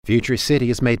Future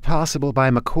City is made possible by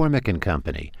McCormick &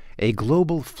 Company, a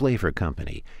global flavor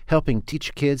company helping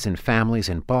teach kids and families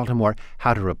in Baltimore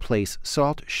how to replace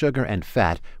salt, sugar, and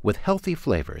fat with healthy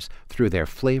flavors through their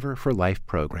Flavor for Life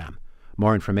program.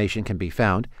 More information can be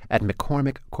found at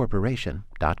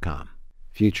McCormickCorporation.com.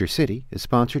 Future City is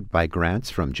sponsored by grants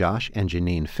from Josh and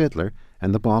Janine Fiddler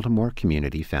and the Baltimore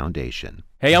Community Foundation.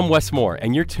 Hey, I'm Wes Moore,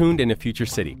 and you're tuned into Future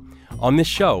City. On this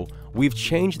show, we've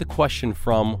changed the question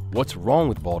from what's wrong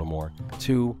with Baltimore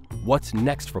to what's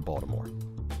next for Baltimore.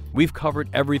 We've covered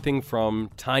everything from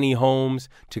tiny homes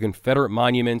to Confederate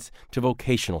monuments to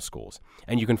vocational schools.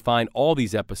 And you can find all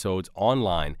these episodes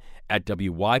online at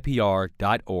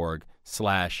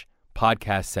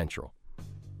wypr.org/Podcast Central.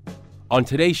 On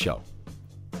today's show,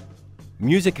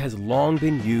 music has long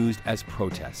been used as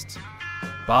protests.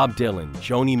 Bob Dylan,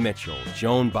 Joni Mitchell,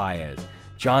 Joan Baez,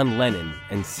 John Lennon,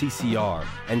 and CCR,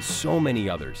 and so many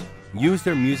others used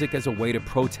their music as a way to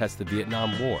protest the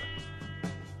Vietnam War.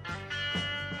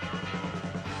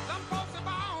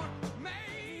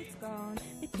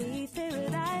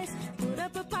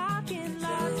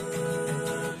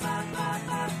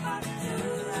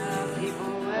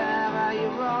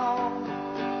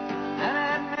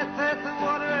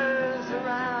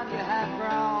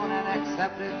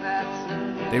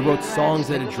 They wrote songs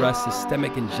that addressed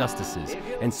systemic injustices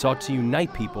and sought to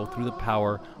unite people through the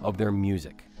power of their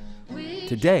music.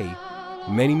 Today,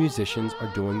 many musicians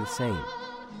are doing the same.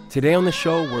 Today on the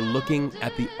show, we're looking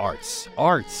at the arts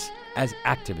as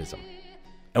activism.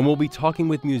 And we'll be talking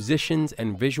with musicians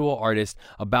and visual artists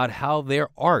about how their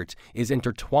art is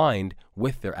intertwined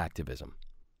with their activism.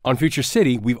 On Future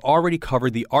City, we've already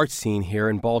covered the art scene here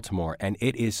in Baltimore, and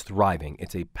it is thriving.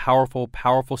 It's a powerful,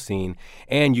 powerful scene,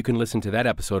 and you can listen to that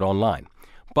episode online.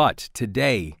 But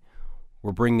today,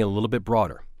 we're bringing it a little bit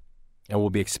broader, and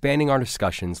we'll be expanding our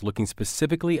discussions looking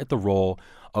specifically at the role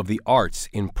of the arts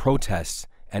in protests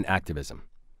and activism.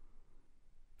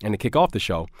 And to kick off the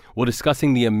show, we're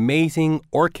discussing the amazing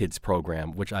Orchids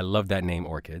program, which I love that name,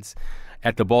 Orchids,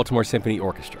 at the Baltimore Symphony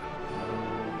Orchestra.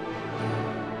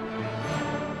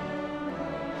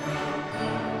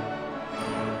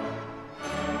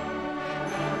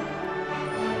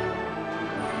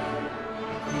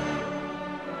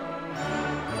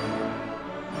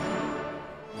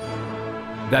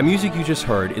 That music you just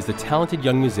heard is the talented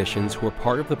young musicians who are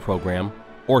part of the program,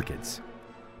 Orchids.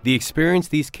 The experience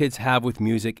these kids have with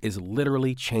music is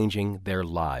literally changing their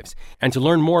lives. And to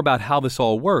learn more about how this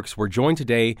all works, we're joined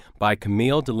today by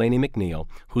Camille Delaney McNeil,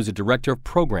 who's a director of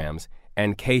programs,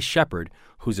 and Kay Shepard,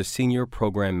 who's a senior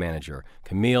program manager.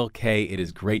 Camille, Kay, it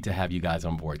is great to have you guys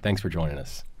on board. Thanks for joining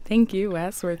us. Thank you,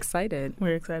 Wes. We're excited.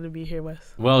 We're excited to be here,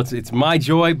 Wes. Well, it's my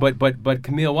joy, but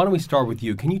Camille, why don't we start with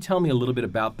you? Can you tell me a little bit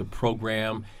about the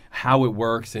program, how it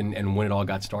works, and when it all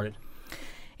got started?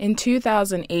 In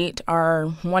 2008,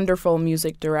 our wonderful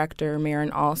music director,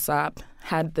 Maren Alsop,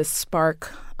 had this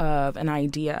spark of an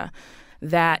idea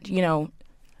that,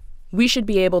 we should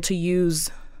be able to use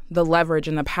the leverage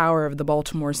and the power of the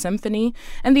Baltimore Symphony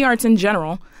and the arts in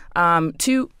general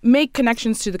to make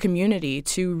connections to the community,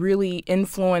 to really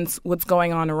influence what's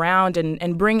going on around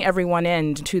and bring everyone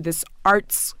in to this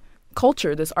arts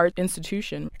culture, this art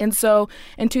institution. And so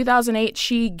in 2008,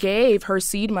 she gave her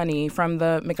seed money from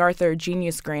the MacArthur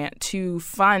Genius Grant to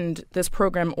fund this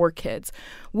program, Orchids,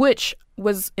 which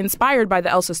was inspired by the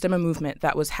El Sistema movement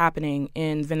that was happening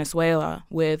in Venezuela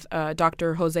with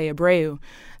Dr. Jose Abreu,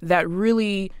 that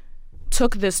really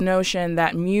took this notion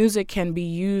that music can be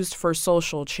used for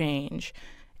social change.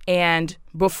 And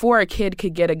before a kid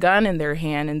could get a gun in their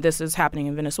hand, and this is happening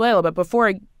in Venezuela, but before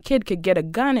a kid could get a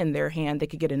gun in their hand, they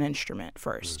could get an instrument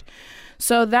first.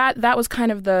 So that was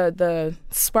kind of the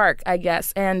spark, I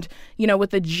guess. And, with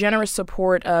the generous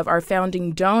support of our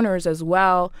founding donors as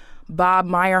well, Bob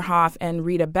Meyerhoff and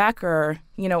Rita Becker,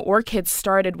 Orchids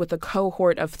started with a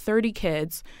cohort of 30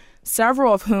 kids,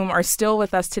 several of whom are still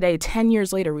with us today, 10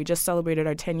 years later. We just celebrated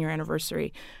our 10-year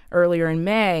anniversary earlier in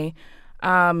May.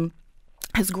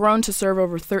 Has grown to serve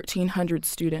over 1,300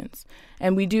 students.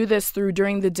 And we do this through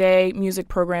during the day music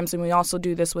programs, and we also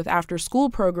do this with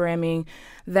after-school programming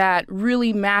that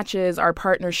really matches our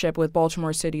partnership with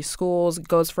Baltimore City Schools. It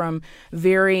goes from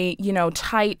very,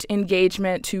 tight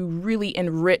engagement to really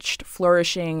enriched,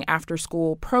 flourishing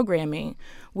after-school programming,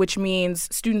 which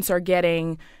means students are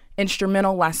getting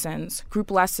instrumental lessons,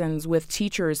 group lessons with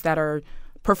teachers that are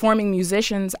performing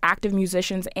musicians, active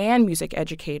musicians, and music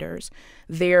educators.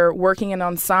 They're working in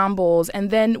ensembles.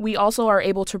 And then we also are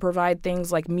able to provide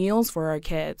things like meals for our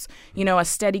kids, a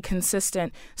steady,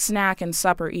 consistent snack and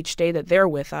supper each day that they're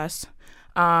with us.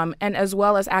 and as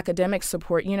well as academic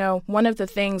support. You know, one of the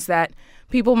things that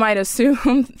people might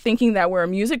assume thinking that we're a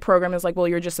music program is like, well,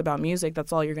 you're just about music.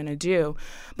 That's all you're going to do.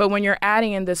 But when you're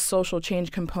adding in this social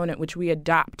change component, which we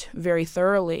adopt very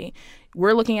thoroughly,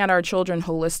 we're looking at our children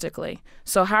holistically.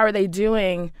 So how are they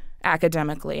doing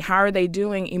academically? How are they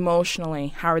doing emotionally?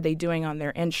 How are they doing on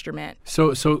their instrument?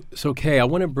 So Kay, I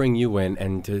want to bring you in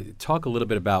and to talk a little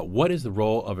bit about what is the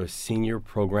role of a senior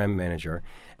program manager,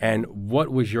 and what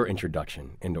was your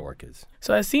introduction into Orchids?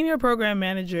 So as senior program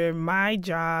manager, my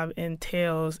job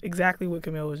entails exactly what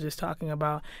Camille was just talking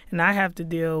about, and I have to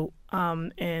deal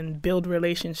and build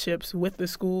relationships with the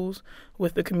schools,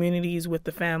 with the communities, with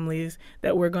the families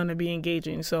that we're going to be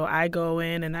engaging. So I go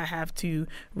in and I have to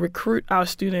recruit our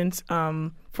students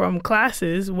from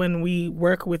classes. When we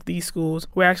work with these schools,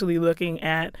 we're actually looking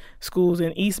at schools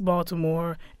in East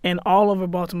Baltimore and all over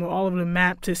Baltimore, all over the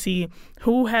map, to see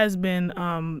who has been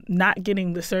not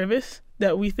getting the service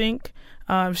that we think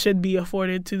should be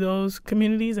afforded to those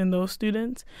communities and those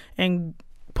students, and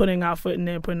putting our foot in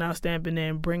there, putting our stamp in there,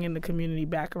 and bringing the community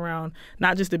back around,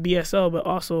 not just the BSO, but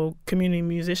also community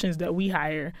musicians that we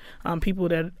hire, people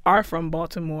that are from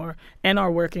Baltimore and are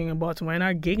working in Baltimore and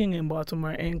are gigging in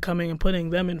Baltimore, and coming and putting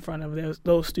them in front of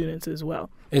those students as well.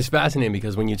 It's fascinating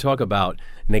because when you talk about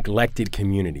neglected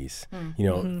communities, you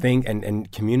know,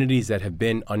 and communities that have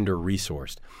been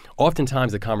under-resourced,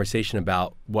 oftentimes the conversation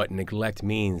about what neglect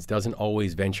means doesn't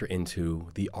always venture into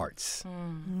the arts,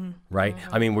 right?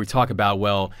 I mean, we talk about,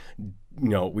 well, you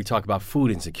know, we talk about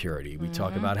food insecurity, we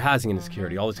talk about housing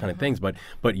insecurity, all those kind of things, but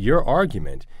your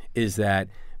argument is that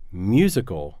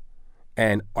musical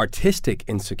and artistic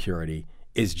insecurity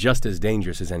is just as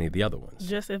dangerous as any of the other ones.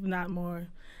 Just if not more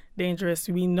dangerous.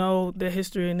 We know the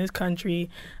history in this country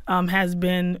has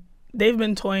been, they've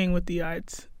been toying with the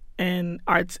arts and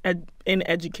in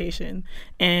education.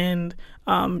 And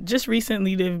just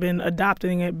recently they've been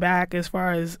adopting it back as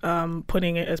far as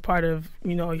putting it as part of,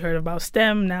 you know, you heard about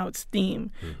STEM, now it's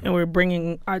STEAM, and we're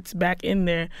bringing arts back in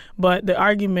there. But the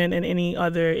argument in any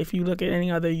other, if you look at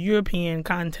any other European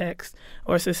context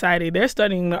or society, they're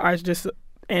studying the arts just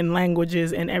and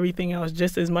languages and everything else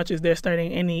just as much as they're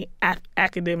studying any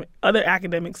other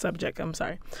academic subject.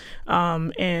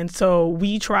 And so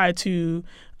we try to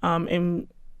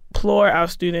implore our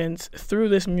students through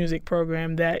this music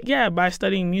program that, yeah, by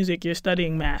studying music, you're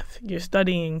studying math, you're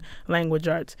studying language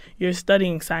arts, you're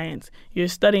studying science, you're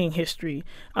studying history.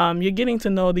 You're getting to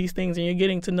know these things, and you're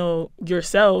getting to know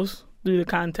yourselves through the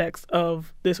context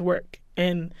of this work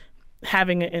and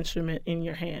having an instrument in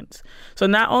your hands. So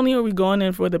not only are we going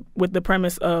in with the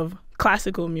premise of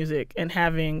classical music and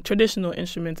having traditional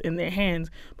instruments in their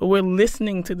hands, but we're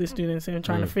listening to the students and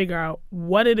trying to figure out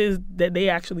what it is that they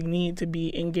actually need to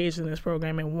be engaged in this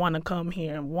program and want to come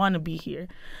here and want to be here.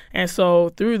 And so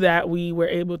through that, we were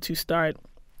able to start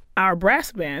our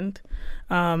brass band,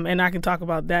 and I can talk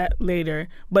about that later.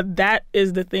 But that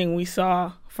is the thing we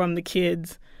saw from the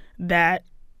kids that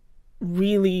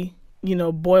really, you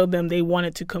know, boiled them. They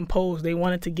wanted to compose. They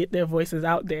wanted to get their voices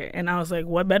out there. And I was like,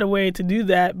 what better way to do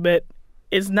that? But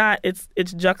it's not, it's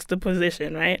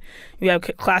juxtaposition, right? You have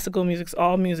classical music,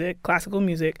 all music, classical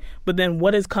music, but then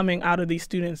what is coming out of these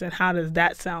students and how does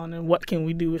that sound and what can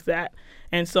we do with that?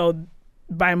 And so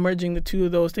by merging the two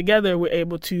of those together, we're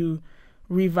able to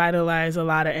revitalize a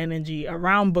lot of energy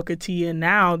around Booker T. And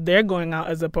now they're going out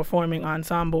as a performing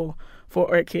ensemble for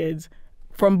Orchids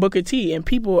from Booker T, and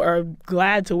people are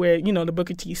glad to wear, you know, the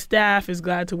Booker T staff is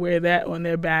glad to wear that on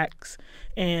their backs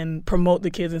and promote the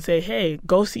kids and say, hey,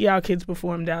 go see our kids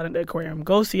perform down at the aquarium.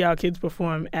 Go see our kids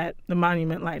perform at the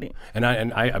monument lighting. And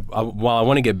I while I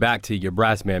want to get back to your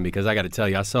brass band, because I got to tell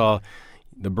you, I saw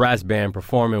the brass band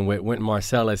performing with Wynton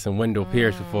Marsalis and Wendell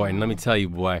Pierce before, and let me tell you,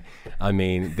 boy, I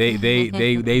mean,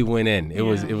 they went in. It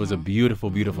was a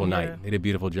beautiful night. They did a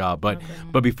beautiful job. But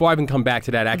before I even come back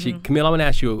to that, actually, Camille, I want to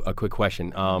ask you a quick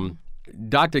question.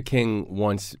 Dr. King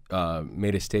once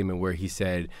made a statement where he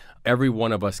said, every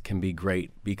one of us can be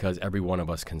great because every one of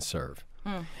us can serve.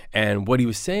 And what he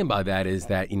was saying by that is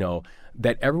that, you know,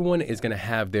 that everyone is going to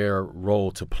have their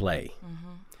role to play.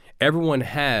 Everyone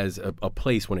has a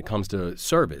place when it comes to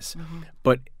service,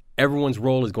 but everyone's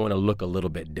role is going to look a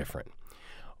little bit different.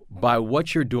 By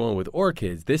what you're doing with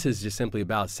Orchids, this is just simply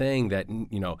about saying that,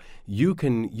 you know, you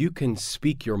can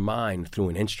speak your mind through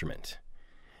an instrument.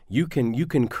 You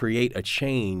can create a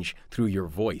change through your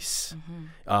voice.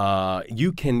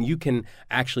 You can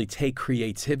actually take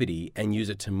creativity and use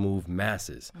it to move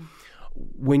masses.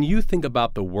 When you think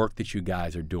about the work that you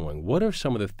guys are doing, what are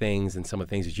some of the things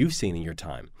that you've seen in your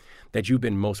time that you've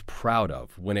been most proud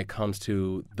of when it comes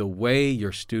to the way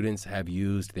your students have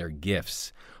used their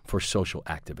gifts for social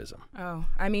activism? Oh,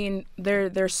 I mean,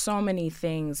 there's so many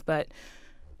things, but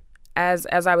as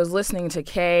I was listening to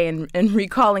Kay and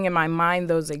recalling in my mind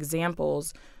those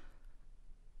examples,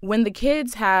 when the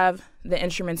kids have the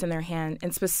instruments in their hand,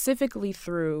 and specifically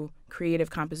through creative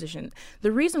composition,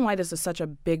 the reason why this is such a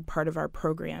big part of our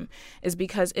program is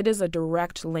because it is a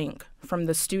direct link from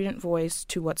the student voice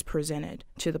to what's presented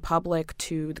to the public,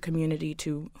 to the community,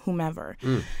 to whomever.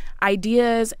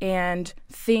 Ideas and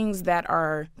things that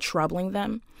are troubling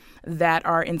them, that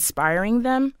are inspiring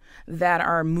them, that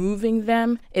are moving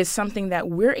them is something that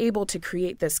we're able to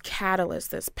create this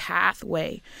catalyst, this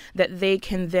pathway that they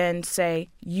can then say,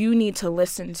 you need to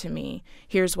listen to me.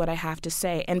 Here's what I have to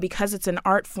say. And because it's an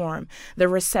art form, the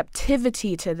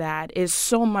receptivity to that is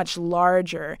so much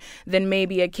larger than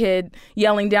maybe a kid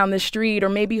yelling down the street or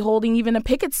maybe holding even a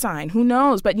picket sign. Who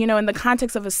knows? But, in the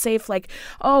context of a safe,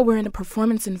 we're in a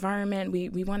performance environment.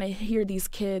 We want to hear these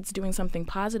kids doing something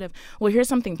positive. Well, here's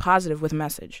something positive with a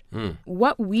message.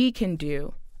 What we can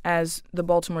do as the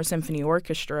Baltimore Symphony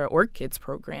Orchestra or Kids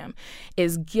program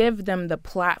is give them the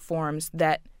platforms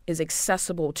that is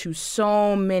accessible to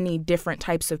so many different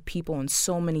types of people and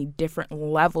so many different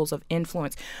levels of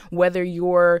influence, whether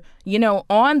you're,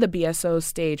 on the BSO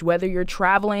stage, whether you're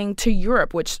traveling to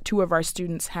Europe, which 2 of our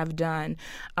students have done,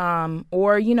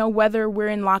 or, whether we're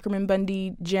in Lockerman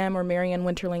Bundy Gym or Marianne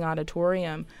Winterling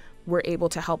Auditorium, we're able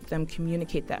to help them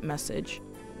communicate that message.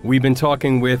 We've been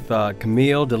talking with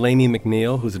Camille Delaney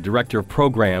McNeil, who's a director of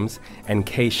programs, and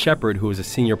Kay Shepard, who is a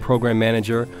senior program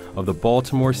manager of the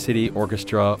Baltimore City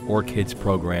Orchestra or Kids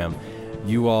program.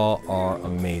 You all are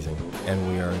amazing, and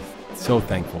we are so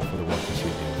thankful for the work that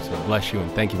you do. So bless you,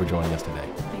 and thank you for joining us today.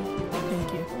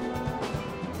 Thank you.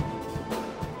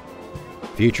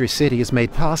 Future City is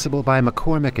made possible by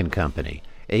McCormick & Company,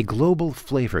 a global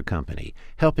flavor company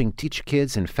helping teach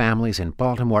kids and families in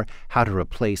Baltimore how to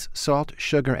replace salt,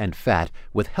 sugar, and fat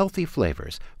with healthy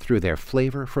flavors through their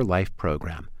Flavor for Life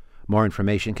program. More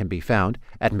information can be found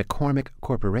at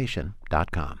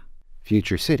McCormickCorporation.com.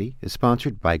 Future City is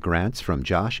sponsored by grants from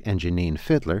Josh and Janine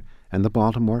Fiddler and the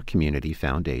Baltimore Community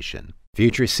Foundation.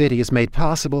 Future City is made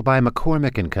possible by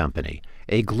McCormick & Company,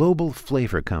 a global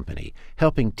flavor company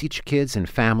helping teach kids and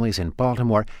families in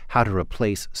Baltimore how to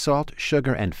replace salt,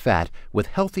 sugar, and fat with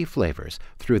healthy flavors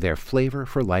through their Flavor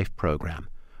for Life program.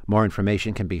 More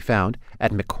information can be found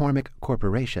at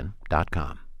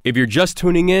McCormickCorporation.com. If you're just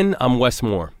tuning in, I'm Wes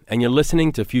Moore, and you're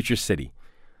listening to Future City.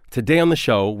 Today on the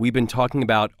show, we've been talking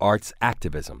about arts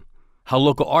activism, how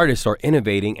local artists are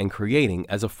innovating and creating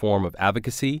as a form of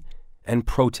advocacy and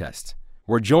protest.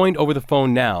 We're joined over the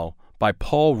phone now by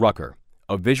Paul Rucker,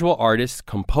 a visual artist,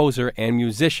 composer, and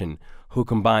musician who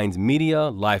combines media,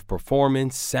 live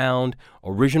performance, sound,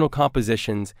 original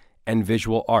compositions, and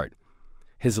visual art.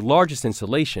 His largest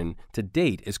installation to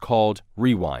date is called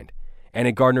Rewind, and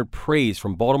it garnered praise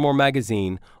from Baltimore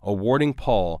Magazine, awarding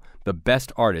Paul the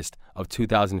Best Artist of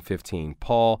 2015.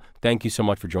 Paul, thank you so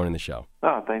much for joining the show.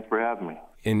 Oh, thanks for having me.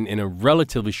 In a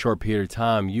relatively short period of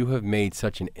time, you have made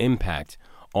such an impact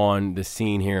on the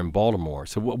scene here in Baltimore.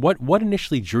 So what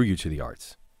initially drew you to the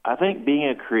arts? I think being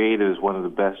a creative is one of the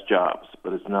best jobs,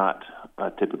 but it's not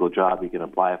a typical job you can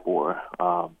apply for.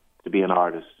 To be an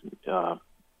artist, there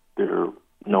are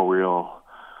no real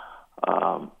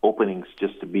openings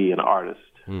just to be an artist.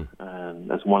 And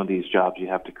that's one of these jobs you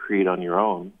have to create on your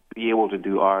own. Be able to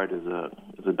do art is a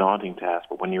daunting task,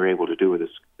 but when you're able to do it,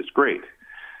 it's great.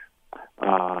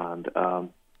 And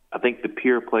I think the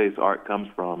pure place art comes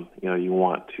from, you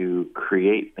want to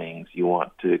create things, you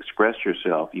want to express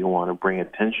yourself, you want to bring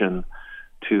attention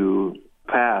to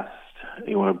past,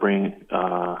 you want to bring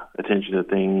attention to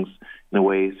things in a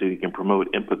way so you can promote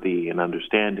empathy and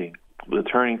understanding. The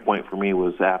turning point for me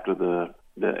was after the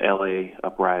L.A.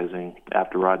 uprising,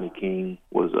 after Rodney King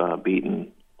was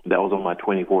beaten. That was on my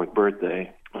 24th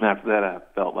birthday. And after that, I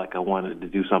felt like I wanted to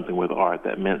do something with art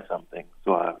that meant something.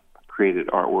 So I created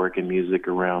artwork and music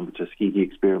around the Tuskegee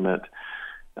experiment,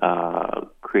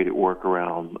 created work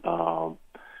around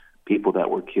people that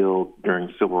were killed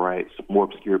during civil rights, more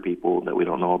obscure people that we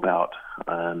don't know about,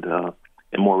 and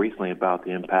more recently about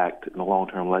the impact and the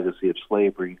long-term legacy of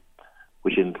slavery,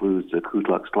 which includes the Ku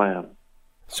Klux Klan.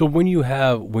 So when you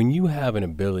have an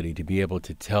ability to be able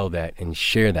to tell that and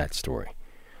share that story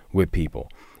with people,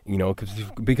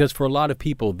 because for a lot of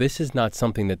people, this is not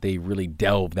something that they really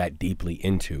delve that deeply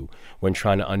into when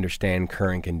trying to understand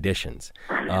current conditions.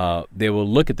 They will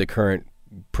look at the current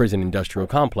prison industrial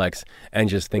complex and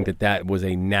just think that that was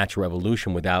a natural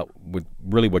evolution with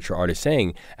really what your art is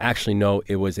saying. Actually, no,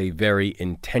 it was a very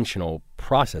intentional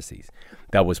processes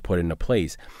that was put into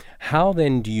place. How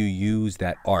then do you use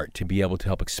that art to be able to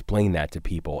help explain that to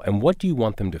people? And what do you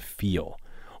want them to feel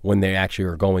when they actually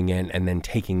are going in and then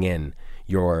taking in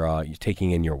your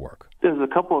work? There's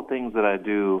a couple of things that I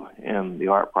do in the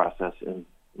art process in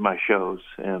my shows.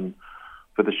 And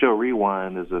for the show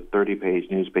Rewind, there's a 30-page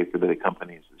newspaper that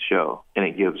accompanies the show, and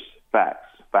it gives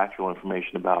factual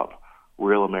information about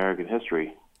real American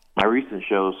history. My recent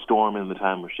show, Storm in the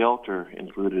Time of Shelter,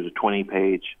 included a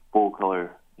 20-page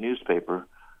full-color newspaper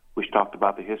which talked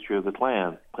about the history of the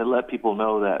Klan. It let people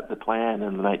know that the Klan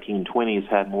in the 1920s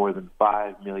had more than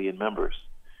 5 million members.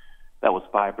 That was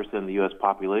 5% of the U.S.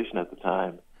 population at the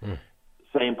time.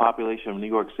 Same population of New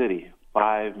York City,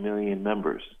 5 million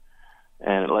members.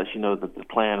 And it lets you know that the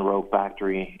Klan robe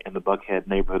factory in the Buckhead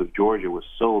neighborhood of Georgia was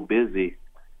so busy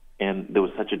and there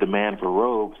was such a demand for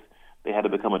robes, they had to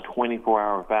become a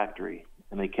 24-hour factory,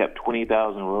 and they kept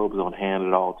 20,000 robes on hand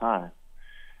at all times.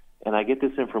 And I get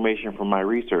this information from my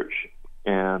research.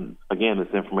 And again,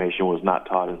 this information was not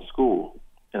taught in school.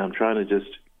 And I'm trying to just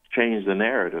change the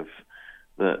narrative.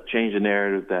 Change the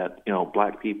narrative that,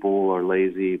 black people are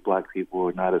lazy, black people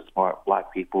are not as smart,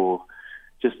 black people,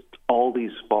 just all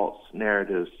these false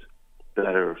narratives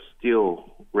that are still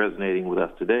resonating with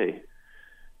us today.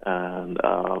 And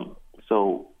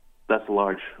so that's a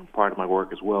large part of my work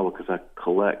as well, because I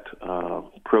collect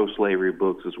pro-slavery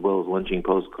books as well as lynching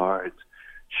postcards,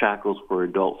 shackles for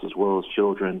adults as well as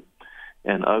children,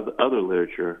 and other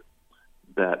literature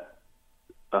that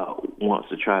wants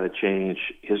to try to change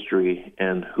history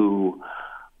and who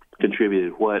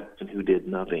contributed what and who did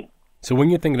nothing. So when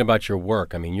you're thinking about your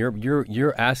work, I mean,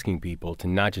 you're asking people to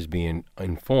not just be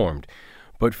informed,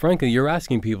 but frankly, you're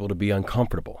asking people to be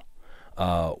uncomfortable,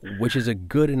 which is a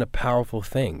good and a powerful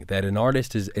thing. That an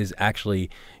artist is actually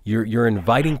you're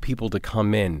inviting people to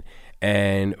come in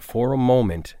and for a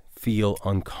moment feel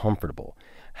uncomfortable.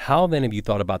 How then have you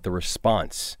thought about the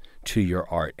response to your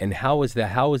art, and how is the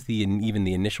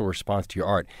initial response to your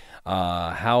art?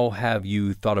 How have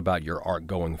you thought about your art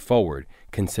going forward,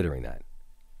 considering that?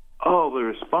 Oh, the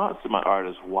response to my art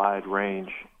is wide range.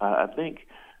 I think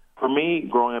for me,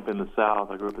 growing up in the South,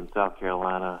 I grew up in South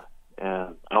Carolina,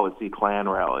 and I would see Klan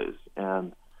rallies,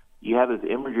 and you have this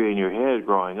imagery in your head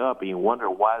growing up, and you wonder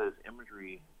why this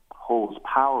imagery holds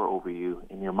power over you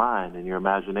in your mind and your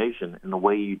imagination and the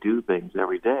way you do things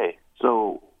every day.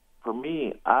 So for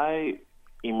me, I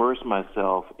immerse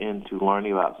myself into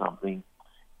learning about something,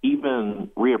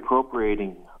 even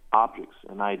reappropriating objects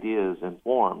and ideas and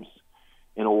forms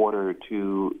in order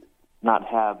to not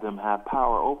have them have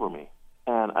power over me.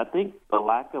 And I think the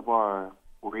lack of our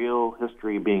real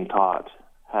history being taught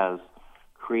has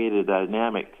created a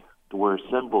dynamic to where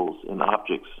symbols and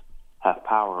objects have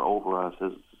power over us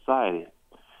as a society.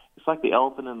 It's like the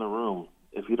elephant in the room.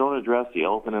 If you don't address the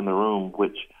elephant in the room,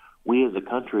 which we as a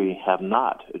country have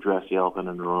not addressed the elephant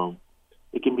in the room,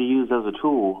 it can be used as a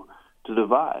tool to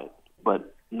divide.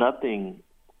 But nothing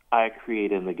I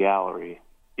create in the gallery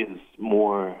is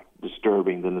more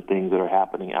disturbing than the things that are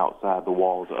happening outside the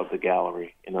walls of the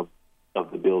gallery and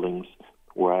of the buildings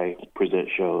where I present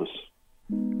shows.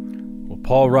 Well,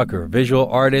 Paul Rucker, visual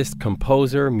artist,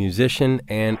 composer, musician,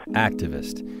 and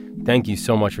activist. Thank you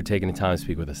so much for taking the time to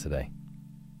speak with us today.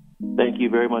 Thank you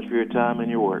very much for your time and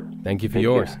your work. Thank you for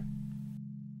yours. Care.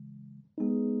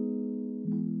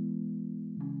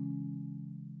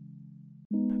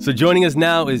 So joining us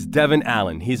now is Devin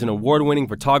Allen. He's an award-winning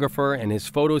photographer, and his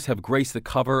photos have graced the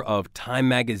cover of Time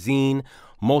magazine,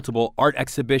 multiple art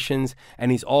exhibitions,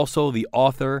 and he's also the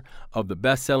author of the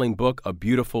best-selling book, A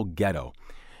Beautiful Ghetto.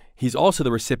 He's also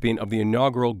the recipient of the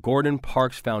inaugural Gordon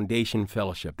Parks Foundation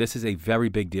Fellowship. This is a very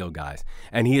big deal, guys.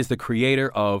 And he is the creator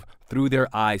of Through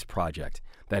Their Eyes project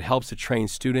that helps to train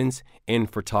students in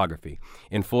photography.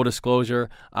 In full disclosure,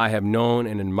 I have known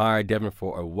and admired Devin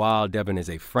for a while. Devin is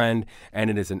a friend, and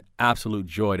it is an absolute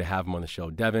joy to have him on the show.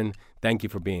 Devin, thank you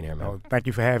for being here, man. Oh, thank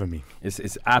you for having me.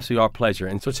 It's absolutely our pleasure.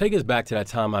 And so take us back to that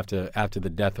time after the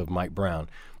death of Mike Brown.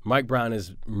 Mike Brown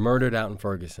is murdered out in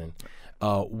Ferguson.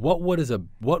 What was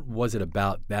it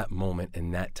about that moment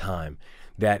and that time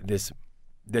that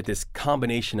this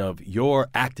combination of your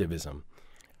activism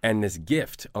and this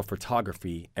gift of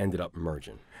photography ended up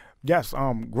merging? Yes,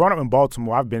 growing up in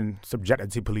Baltimore, I've been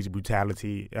subjected to police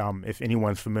brutality. If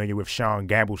anyone's familiar with Sean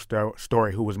Gamble's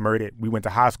story, who was murdered, we went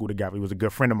to high school together. He was a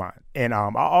good friend of mine. And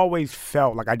I always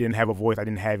felt like I didn't have a voice, I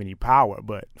didn't have any power,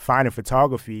 but finding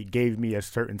photography gave me a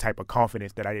certain type of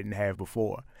confidence that I didn't have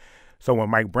before. So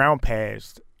when Mike Brown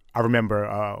passed, I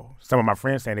remember some of my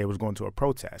friends saying they was going to a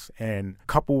protest. And a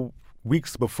couple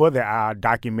weeks before that, I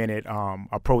documented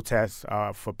a protest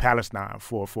for Palestine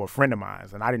for a friend of mine.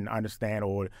 And I didn't understand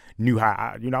or knew how,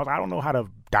 I don't know how to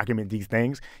document these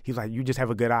things. He's like, you just have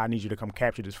a good eye. I need you to come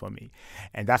capture this for me.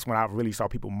 And that's when I really saw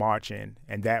people marching.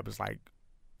 And that was like,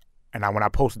 when I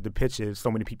posted the pictures, so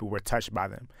many people were touched by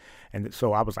them. And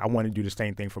so I wanted to do the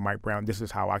same thing for Mike Brown. This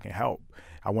is how I can help.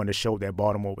 I wanted to show that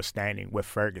Baltimore was standing with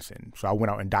Ferguson. So I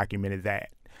went out and documented that.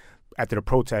 After the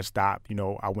protest stopped,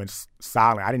 I went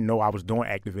silent. I didn't know I was doing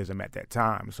activism at that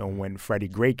time. So when Freddie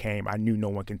Gray came, I knew no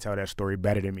one can tell that story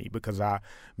better than me because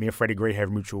me and Freddie Gray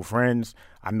have mutual friends.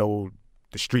 I know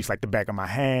the streets like the back of my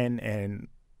hand, and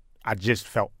I just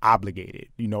felt obligated.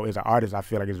 As an artist, I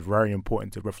feel like it's very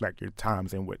important to reflect your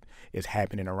times and what is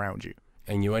happening around you.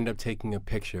 And you end up taking a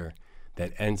picture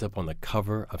that ends up on the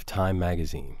cover of Time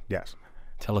magazine. Yes.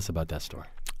 Tell us about that story.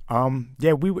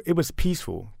 It was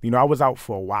peaceful. I was out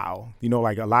for a while.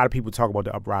 Like a lot of people talk about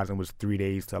the uprising was 3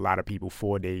 days to a lot of people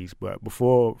 4 days. But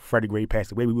before Freddie Gray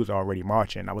passed away, we was already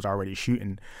marching. I was already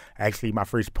shooting. Actually, my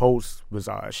first post was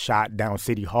shot down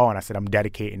City Hall, and I said I'm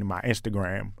dedicating my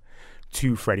Instagram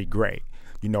to Freddie Gray.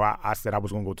 I said I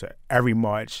was going to go to every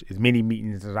march, as many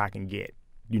meetings as I can get,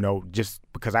 just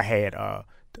because I had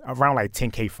around like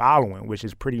 10K following, which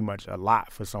is pretty much a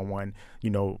lot for someone,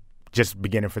 just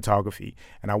beginning photography.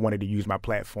 And I wanted to use my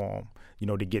platform,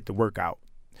 to get the work out.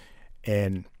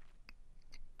 And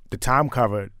the Time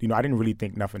cover, I didn't really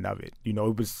think nothing of it. It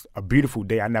was a beautiful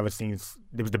day. It was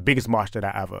the biggest march that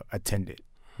I ever attended,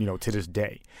 to this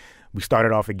day. We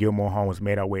started off at Gilmore Homes,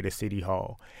 made our way to City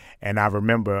Hall. And I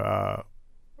remember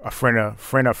a friend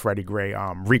of Freddie Gray,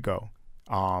 Rico,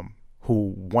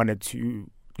 who wanted to,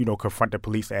 confront the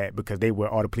police because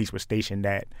all the police were stationed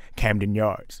at Camden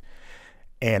Yards.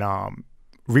 And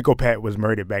Rico Pat was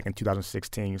murdered back in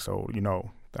 2016. So,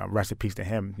 rest in peace to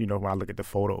him. When I look at the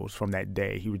photos from that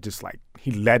day, he was just like,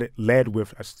 he led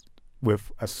with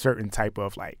a certain type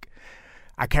of like,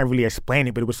 I can't really explain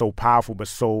it, but it was so powerful, but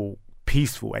so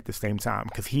peaceful at the same time.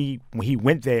 Because when he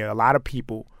went there, a lot of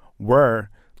people were,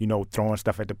 throwing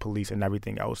stuff at the police and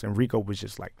everything else. And Rico was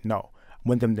just like, no, I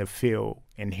want them to feel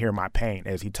and hear my pain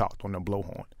as he talked on the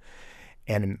blowhorn.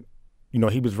 And,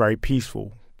 he was very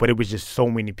peaceful, but it was just so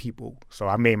many people. So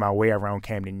I made my way around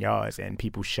Camden Yards, and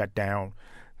people shut down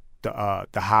the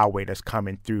highway that's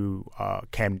coming through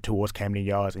towards Camden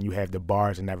Yards, and you have the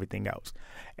bars and everything else.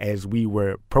 As we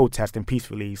were protesting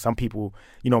peacefully, some people,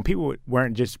 people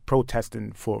weren't just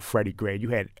protesting for Freddie Gray. You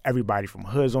had everybody from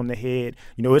hoods on the head.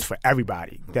 It's for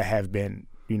everybody that have been,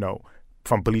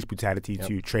 from police brutality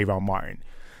to Trayvon Martin.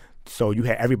 So you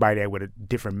had everybody there with a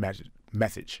different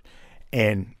message.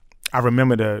 And I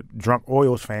remember the Drunk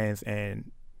Orioles fans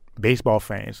and baseball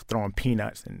fans throwing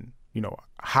peanuts and,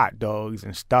 hot dogs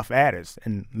and stuff at us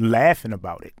and laughing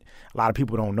about it. A lot of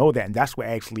people don't know that, and that's what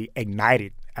actually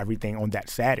ignited everything on that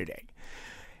Saturday.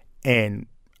 And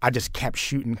I just kept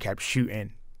shooting,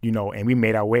 and we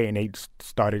made our way, and they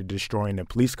started destroying the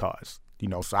police cars,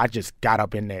 so I just got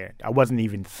up in there. I wasn't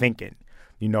even thinking,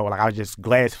 like I was just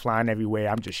glass flying everywhere.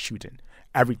 I'm just shooting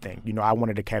everything. I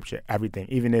wanted to capture everything.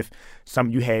 Even if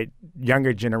you had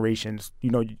younger generations,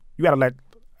 you got to let,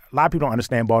 a lot of people don't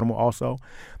understand Baltimore also,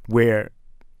 where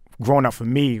growing up for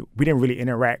me, we didn't really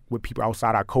interact with people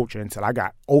outside our culture until I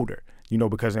got older,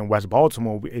 because in West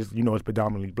Baltimore, it's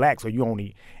predominantly black. So you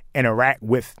only interact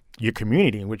with your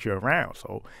community and what you're around.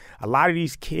 So a lot of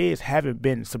these kids haven't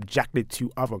been subjected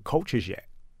to other cultures yet.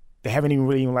 They haven't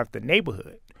even left the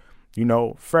neighborhood.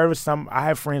 I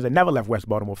have friends that never left West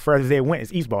Baltimore. Further they went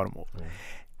is East Baltimore. Mm.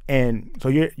 And so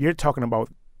you're talking about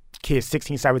kids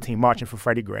 16, 17 marching for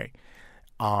Freddie Gray,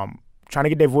 trying to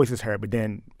get their voices heard, but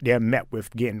then they're met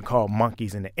with getting called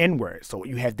monkeys and the N-word. So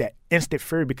you have that instant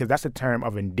fear because that's a term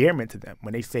of endearment to them.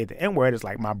 When they say the N-word, it's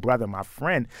like my brother, my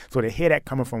friend. So to hear that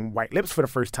coming from white lips for the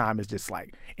first time is just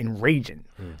like enraging.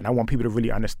 Mm. And I want people to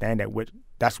really understand that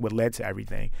that's what led to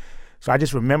everything. So I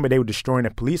just remember they were destroying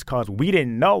the police cars. We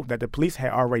didn't know that the police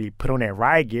had already put on their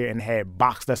riot gear and had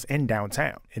boxed us in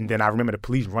downtown. And then I remember the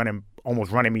police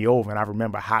almost running me over, and I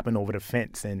remember hopping over the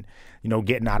fence and,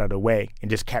 getting out of the way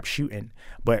and just kept shooting.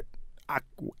 But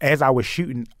as I was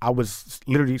shooting, I was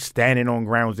literally standing on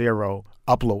ground zero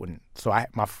uploading. So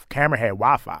my camera had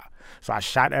Wi-Fi. So I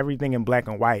shot everything in black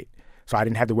and white, so I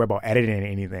didn't have to worry about editing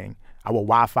anything. I would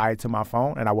Wi-Fi it to my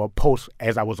phone, and I would post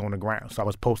as I was on the ground. So I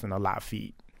was posting a live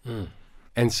feed. Mm.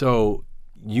 And so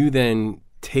you then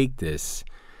take this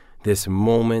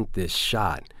moment, this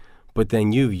shot, but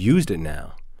then you've used it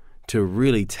now to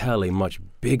really tell a much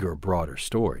bigger, broader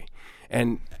story.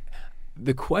 And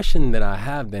the question that I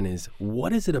have then is,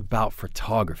 what is it about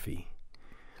photography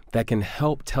that can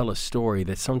help tell a story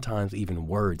that sometimes even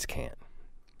words can't.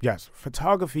 Yes,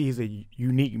 photography is a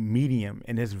unique medium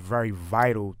and it's very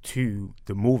vital to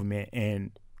the movement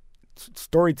and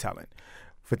storytelling.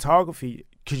 Photography,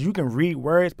 because you can read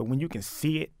words, but when you can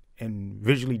see it and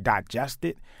visually digest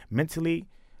it mentally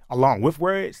along with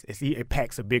words, it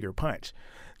packs a bigger punch.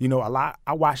 You know,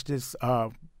 I watched this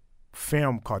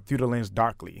film called Through the Lens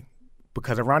Darkly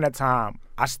because around that time,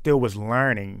 I still was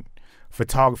learning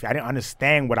photography. I didn't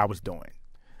understand what I was doing.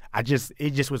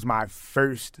 It just was my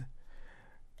first,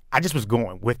 I just was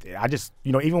going with it.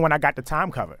 Even when I got the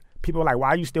time cover, people were like, why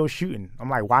are you still shooting? I'm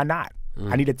like, why not?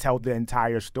 I need to tell the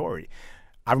entire story.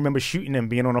 I remember shooting and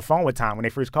being on the phone with Time when they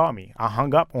first called me. I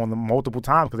hung up on them multiple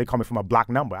times because they called me from a blocked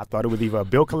number. I thought it was either a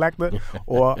bill collector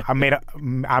or I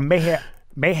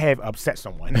may have upset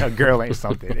someone, a girl or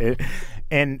something.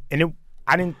 I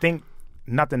didn't think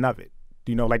nothing of it.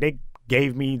 You know, like they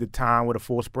gave me the time with a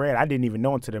full spread. I didn't even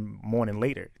know until the morning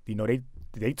later. You know,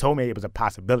 they told me it was a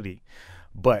possibility.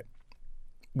 But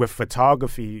with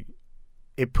photography,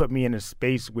 it put me in a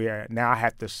space where now I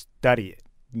have to study it.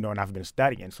 You know, and I've been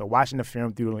studying. So watching the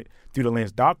film Through the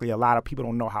Lens Darkly, a lot of people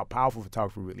don't know how powerful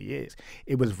photography really is.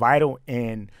 It was vital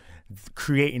in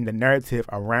creating the narrative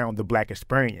around the Black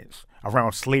experience,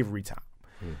 around slavery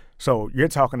time. So you're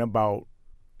talking about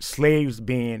slaves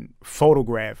being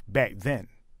photographed back then.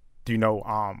 You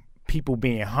know, people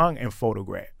being hung and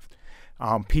photographed.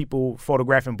 People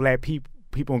photographing Black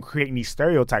people and creating these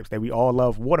stereotypes that we all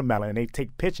love watermelon. And they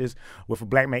take pictures with a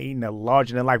Black man eating a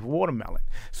larger-than-life watermelon.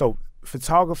 So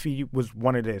photography was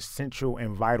one of the essential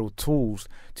and vital tools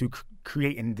to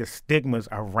creating the stigmas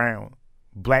around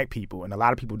Black people, and a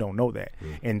lot of people don't know that.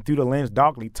 And Through the Lens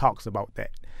Darkly talks about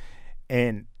that.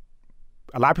 And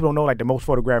a lot of people don't know, like, the most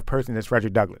photographed person is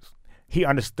Frederick Douglass. He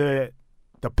understood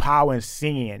the power in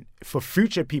seeing, for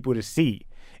future people to see,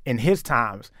 in his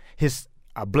times,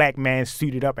 a Black man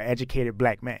suited up, an educated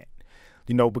Black man,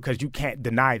 you know, because you can't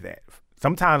deny that.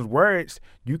 Sometimes words,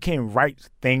 you can write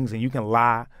things and you can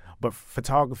lie, but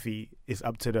photography is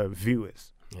up to the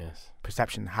viewers. Yes.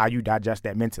 Perception, how you digest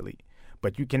that mentally.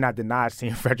 But you cannot deny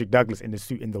seeing Frederick Douglass in the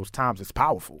suit in those times. It's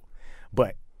powerful.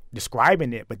 But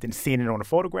describing it, but then seeing it on a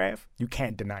photograph, you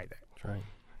can't deny that. That's right.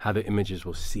 How the images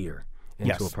will sear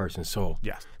into a person's soul.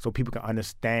 Yes. So people can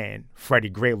understand Freddie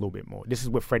Gray a little bit more. This is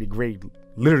what Freddie Gray,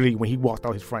 literally, when he walked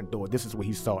out his front door, this is what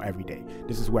he saw every day.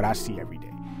 This is what I see every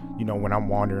day, you know, when I'm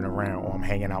wandering around or I'm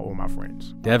hanging out with my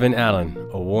friends. Devin Allen,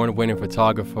 award-winning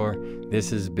photographer.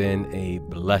 This has been a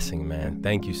blessing, man.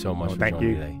 Thank you so much for joining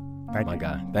me today. Thank you. My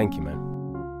God. Thank you, man.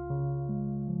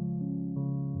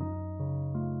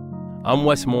 I'm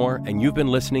Wes Moore, and you've been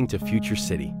listening to Future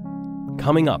City.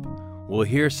 Coming up, we'll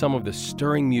hear some of the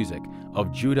stirring music of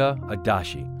Judah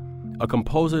Adashi, a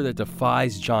composer that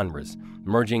defies genres,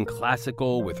 merging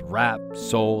classical with rap,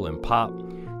 soul, and pop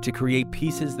to create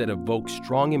pieces that evoke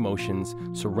strong emotions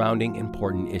surrounding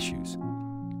important issues.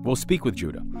 We'll speak with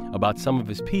Judah about some of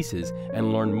his pieces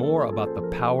and learn more about the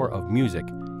power of music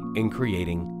in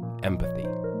creating empathy.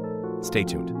 Stay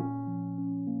tuned.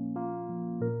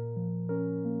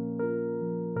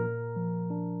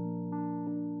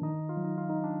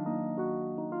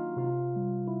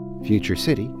 Future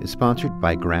City is sponsored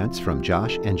by grants from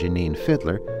Josh and Janine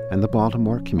Fiddler and the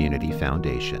Baltimore Community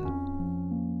Foundation.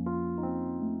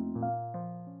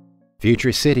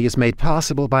 Future City is made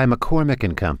possible by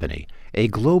McCormick & Company, a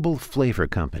global flavor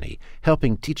company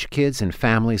helping teach kids and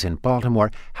families in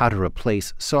Baltimore how to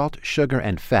replace salt, sugar,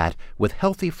 and fat with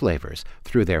healthy flavors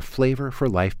through their Flavor for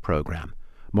Life program.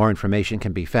 More information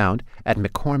can be found at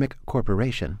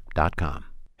McCormickCorporation.com.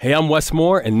 Hey, I'm Wes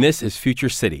Moore, and this is Future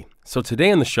City. So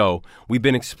today on the show, we've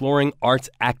been exploring arts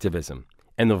activism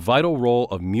and the vital role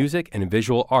of music and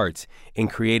visual arts in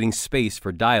creating space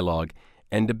for dialogue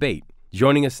and debate.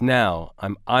 Joining us now,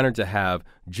 I'm honored to have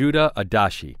Judah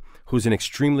Adashi, who's an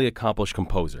extremely accomplished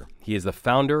composer. He is the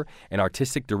founder and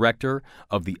artistic director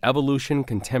of the Evolution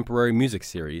Contemporary Music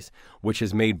Series, which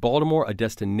has made Baltimore a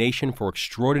destination for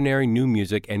extraordinary new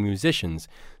music and musicians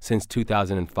since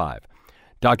 2005.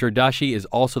 Dr. Adashi is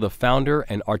also the founder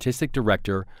and artistic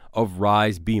director of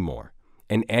Rise Be More,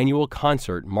 an annual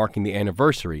concert marking the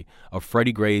anniversary of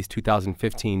Freddie Gray's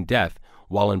 2015 death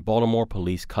while in Baltimore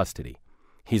police custody.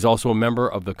 He's also a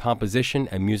member of the Composition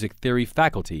and Music Theory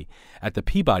faculty at the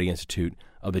Peabody Institute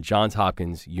of the Johns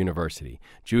Hopkins University.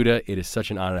 Judah, it is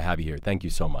such an honor to have you here. Thank you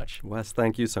so much. Wes,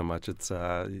 thank you so much. It's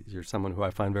you're someone who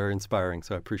I find very inspiring,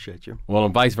 so I appreciate you. Well,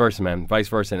 and vice versa, man. Vice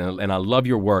versa. And I love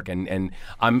your work, and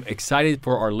I'm excited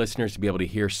for our listeners to be able to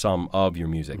hear some of your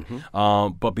music.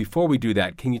 But before we do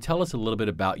that, can you tell us a little bit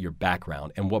about your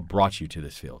background and what brought you to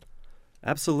this field?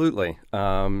 Absolutely.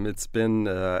 It's been,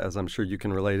 as I'm sure you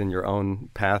can relate in your own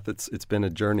path, it's been a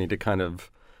journey to kind of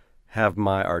have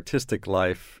my artistic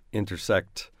life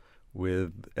intersect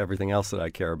with everything else that I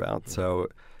care about. So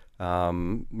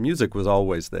music was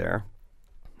always there.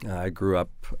 I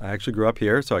actually grew up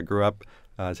here, so I grew up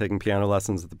taking piano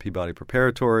lessons at the Peabody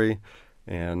Preparatory,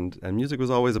 and music was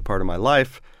always a part of my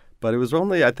life. But it was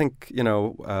only, I think,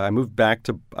 I moved back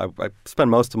I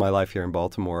spent most of my life here in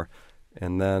Baltimore,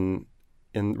 and then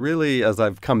really as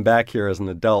I've come back here as an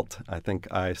adult, I think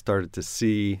I started to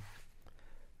see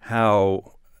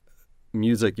how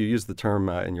music, you used the term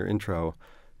in your intro,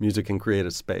 music can create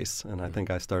a space. And I think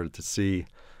I started to see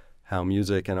how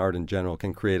music and art in general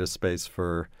can create a space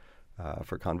for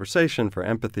conversation, for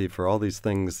empathy, for all these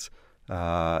things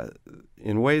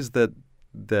in ways that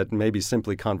maybe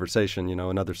simply conversation,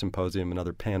 another symposium,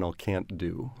 another panel can't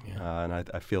do. Yeah. And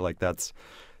I feel like that's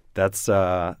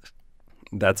a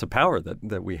power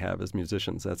that we have as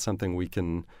musicians. That's something we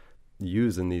can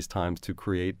use in these times to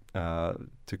create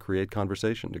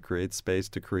conversation, to create space,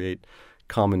 to create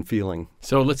common feeling.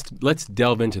 So let's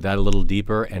delve into that a little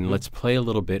deeper, and let's play a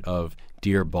little bit of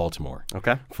Dear Baltimore,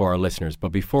 okay, for our listeners. But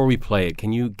before we play it,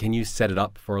 can you set it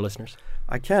up for our listeners?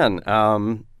 I can.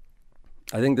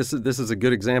 I think this is a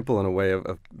good example in a way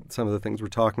of some of the things we're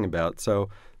talking about. So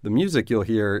the music you'll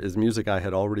hear is music I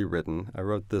had already written. I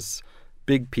wrote this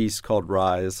big piece called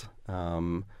Rise,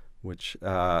 which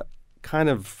kind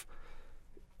of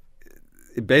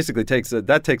it basically takes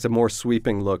a more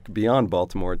sweeping look beyond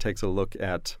Baltimore. It takes a look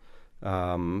at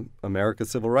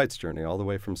America's civil rights journey, all the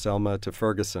way from Selma to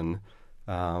Ferguson.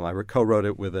 I co-wrote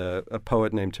it with a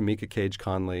poet named Tamika Cage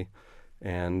Conley,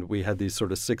 and we had these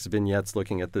sort of 6 vignettes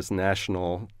looking at this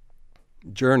national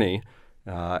journey.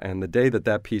 And the day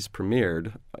that piece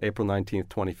premiered, April 19th,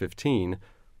 2015,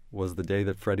 was the day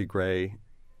that Freddie Gray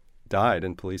died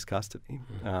in police custody.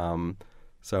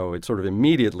 So it sort of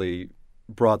immediately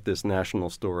brought this national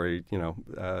story.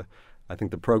 I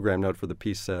think the program note for the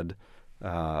piece said,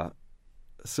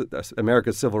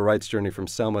 America's civil rights journey from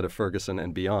Selma to Ferguson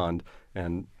and beyond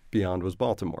was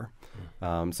Baltimore.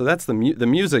 So that's the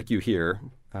music you hear,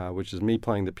 which is me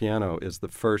playing the piano, is the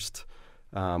first,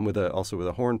 also with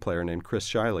a horn player named Chris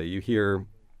Shiley. You hear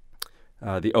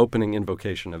the opening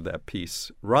invocation of that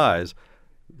piece, Rise.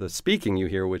 The speaking you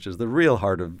hear, which is the real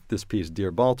heart of this piece,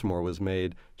 Dear Baltimore, was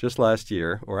made just last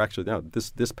year, or actually, no,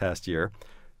 this past year.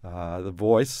 The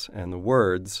voice and the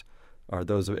words are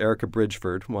those of Erica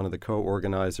Bridgeford, one of the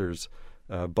co-organizers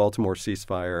of Baltimore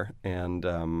Ceasefire, and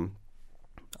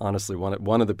honestly,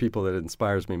 one of the people that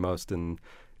inspires me most in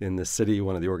this city,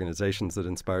 one of the organizations that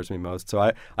inspires me most. So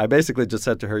I basically just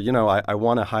said to her, I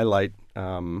want to highlight,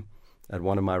 at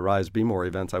one of my Rise Be More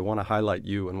events, I want to highlight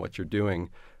you and what you're doing.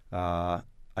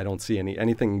 I don't see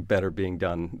anything better being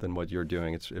done than what you're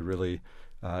doing. It really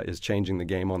is changing the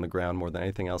game on the ground more than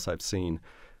anything else I've seen.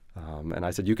 And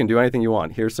I said, you can do anything you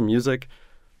want. Here's some music,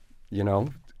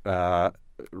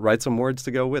 write some words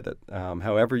to go with it,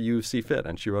 however you see fit.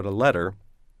 And she wrote a letter,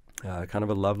 kind of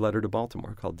a love letter to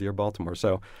Baltimore called Dear Baltimore.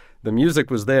 So the music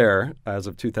was there as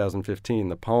of 2015.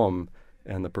 The poem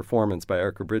and the performance by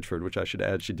Erica Bridgeford, which I should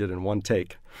add she did in one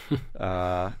take,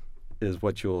 is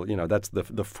what that's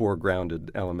the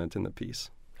foregrounded element in the piece.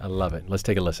 I love it. Let's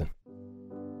take a listen.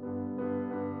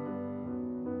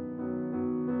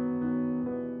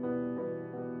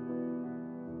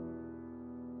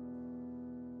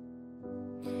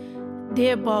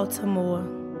 Dear Baltimore,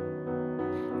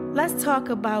 let's talk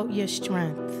about your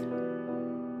strength.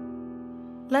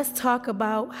 Let's talk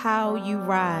about how you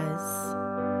rise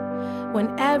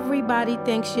when everybody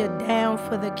thinks you're down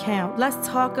for the count. Let's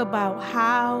talk about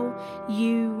how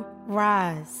you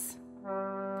rise.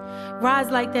 Rise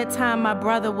like that time my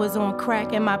brother was on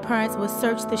crack and my parents would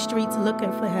search the streets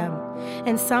looking for him.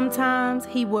 And sometimes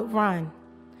he would run.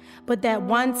 But that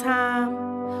one time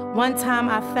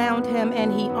I found him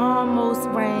and he almost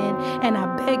ran, and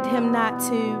I begged him not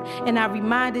to, and I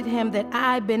reminded him that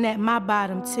I'd been at my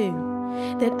bottom too,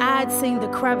 that I'd seen the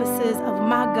crevices of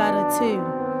my gutter too,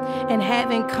 and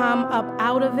having come up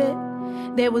out of it,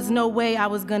 there was no way I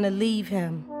was gonna leave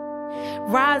him.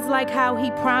 Rise like how he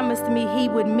promised me he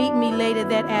would meet me later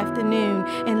that afternoon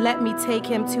and let me take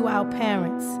him to our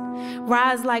parents.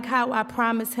 Rise like how I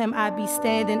promised him I'd be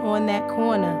standing on that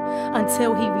corner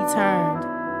until he returned.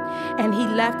 And he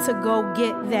left to go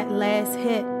get that last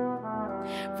hit.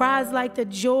 Rise like the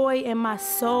joy in my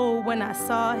soul when I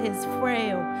saw his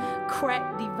frail,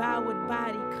 crack, devoured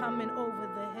body coming over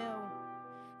the hill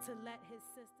to let his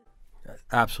sister...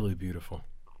 Absolutely beautiful.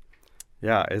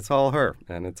 Yeah, it's all her,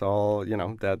 and it's all,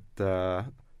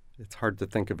 it's hard to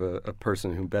think of a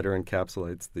person who better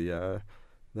encapsulates the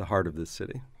heart of this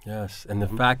city. Yes, and the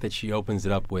fact that she opens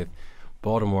it up with,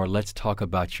 Baltimore, let's talk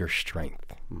about your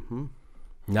strength. Mm-hmm.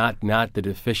 Not the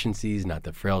deficiencies, not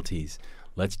the frailties.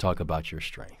 Let's talk about your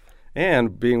strength.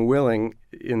 And being willing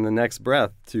in the next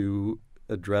breath to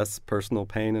address personal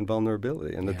pain and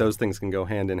vulnerability, and that those things can go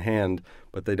hand in hand,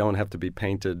 but they don't have to be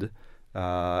painted,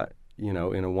 in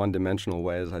a one-dimensional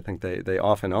way, as I think they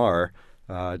often are,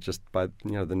 just by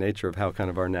the nature of how kind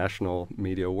of our national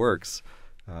media works.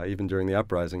 Even during the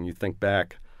uprising, you think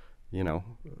back,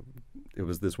 it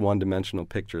was this one-dimensional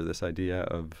picture, this idea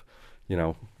of,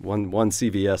 one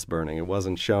CVS burning. It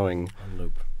wasn't showing On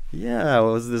loop. Yeah, it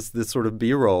was this sort of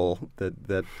B-roll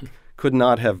that could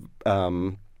not have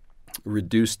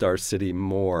reduced our city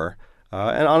more.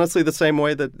 And honestly, the same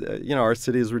way that our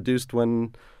city is reduced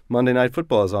when Monday Night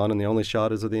Football is on and the only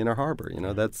shot is of the Inner Harbor.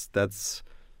 That's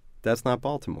not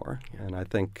Baltimore. And I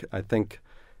think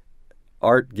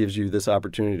art gives you this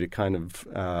opportunity to kind of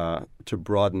to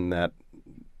broaden that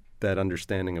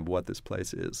understanding of what this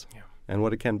place is and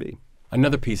what it can be.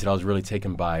 Another piece that I was really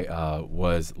taken by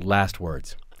was Last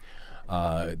Words.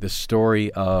 The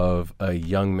story of a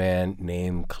young man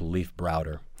named Kalief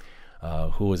Browder,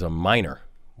 who was a minor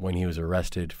when he was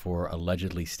arrested for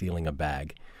allegedly stealing a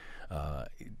bag.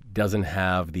 Doesn't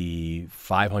have the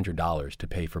 $500 to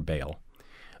pay for bail.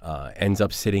 Ends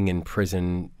up sitting in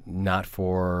prison not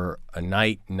for a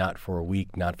night, not for a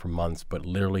week, not for months, but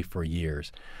literally for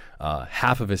years.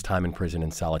 Half of his time in prison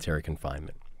in solitary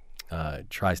confinement.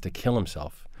 Tries to kill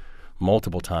himself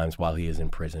multiple times while he is in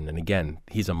prison. And again,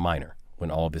 he's a minor when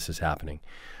all of this is happening.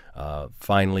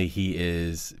 Finally, he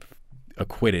is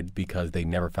acquitted because they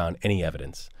never found any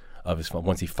evidence of his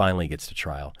once he finally gets to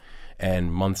trial.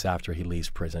 And months after he leaves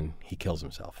prison, he kills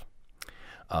himself.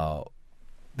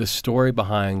 The story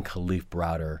behind Kalief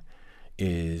Browder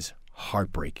is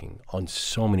heartbreaking on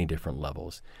so many different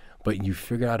levels, but you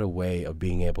figure out a way of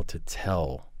being able to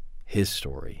tell his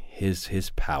story,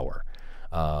 his power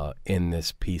in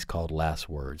this piece called Last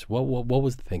Words. What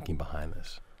was the thinking behind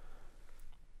this?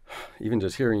 Even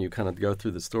just hearing you kind of go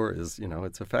through the story is,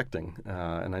 it's affecting.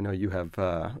 And I know you have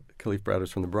Kalief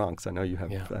Browder's from the Bronx. I know you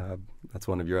have, that's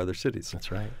one of your other cities.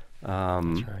 That's right.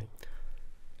 That's right.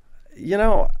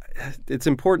 It's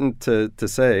important to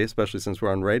say, especially since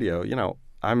we're on radio,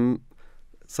 I'm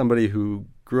somebody who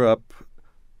grew up,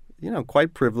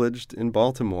 quite privileged in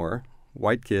Baltimore,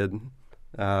 white kid.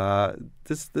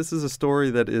 This is a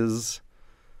story that is,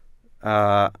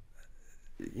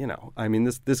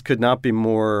 this could not be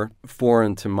more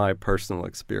foreign to my personal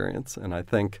experience. And I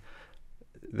think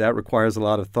that requires a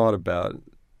lot of thought about,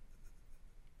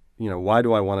 why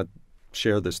do I want to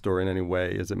share this story in any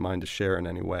way? Is it mine to share in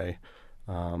any way?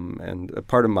 And a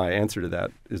part of my answer to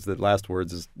that is that Last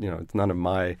Words is, it's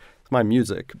my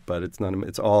music, but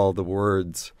it's all the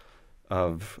words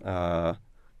of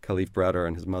Kalief Browder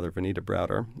and his mother, Vanita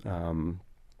Browder.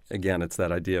 Again, it's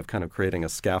that idea of kind of creating a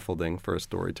scaffolding for a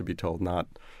story to be told, not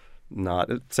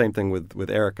same thing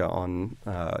with Erica on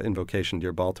Invocation,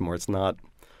 Dear Baltimore. It's not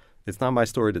my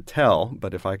story to tell,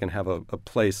 but if I can have a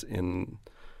place in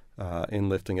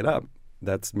lifting it up,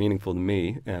 that's meaningful to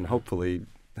me and hopefully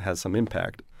has some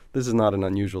impact. This is not an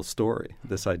unusual story,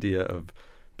 this idea of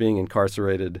being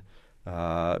incarcerated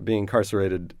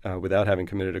without having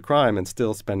committed a crime and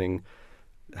still spending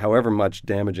however much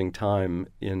damaging time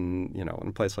in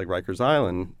a place like Rikers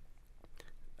Island.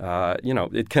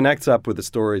 It connects up with a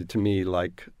story to me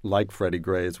like Freddie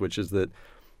Gray's, which is that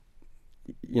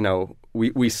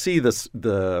we see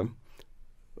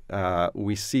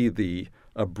the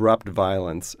abrupt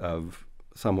violence of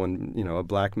someone, a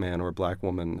black man or a black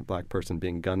woman, a black person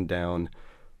being gunned down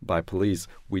by police.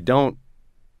 We don't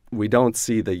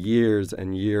see the years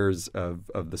and years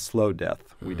of the slow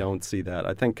death. We don't see that.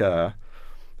 I think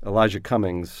Elijah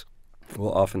Cummings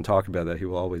will often talk about that.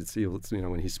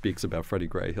 When he speaks about Freddie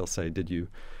Gray, he'll say, "Did you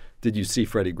see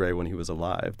Freddie Gray when he was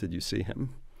alive? Did you see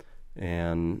him?"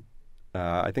 And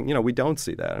I think we don't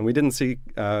see that, and we didn't see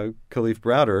Kalief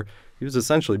Browder. He was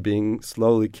essentially being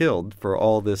slowly killed for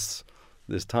all this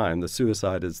time. The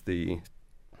suicide is the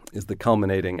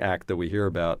culminating act that we hear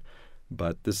about,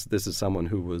 but this is someone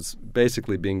who was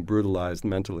basically being brutalized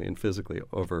mentally and physically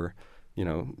over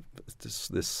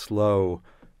this slow,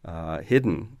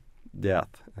 hidden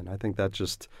death. And I think that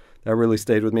really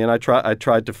stayed with me. And I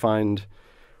tried to find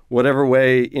whatever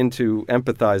way into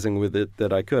empathizing with it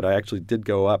that I could. I actually did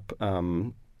go up.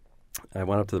 I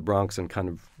went up to the Bronx and kind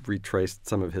of retraced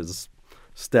some of his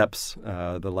steps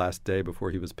the last day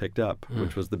before he was picked up,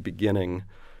 which was the beginning.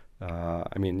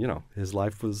 His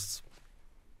life was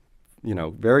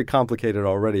very complicated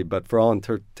already, but for all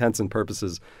intents and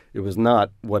purposes, it was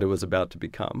not what it was about to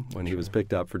become when he was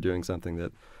picked up for doing something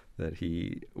that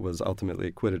he was ultimately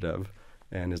acquitted of,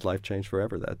 and his life changed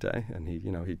forever that day. And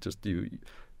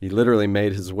he literally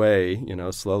made his way,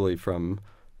 slowly from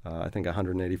I think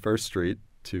 181st Street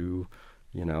to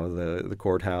the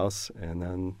courthouse, and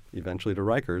then eventually to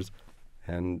Rikers,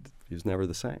 and he was never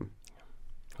the same.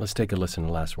 Let's take a listen to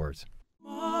the last words.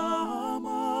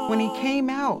 When he came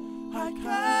out,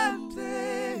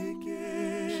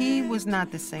 he was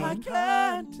not the same.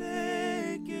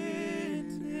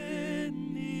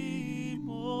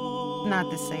 Not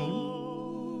the same.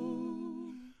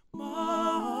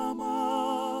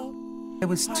 There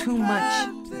was too much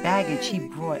baggage he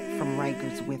brought from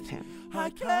Rikers with him.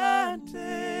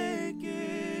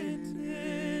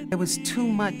 There was too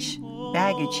much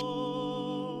baggage.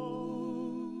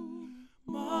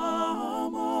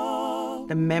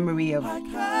 The memory of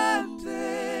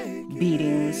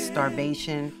beatings,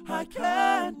 starvation.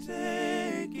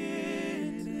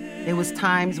 There was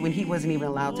times when he wasn't even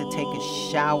allowed to take a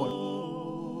shower.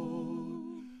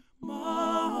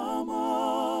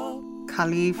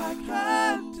 Khalif,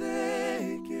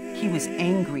 he was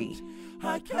angry.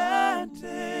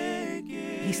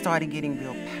 He started getting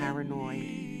real paranoid.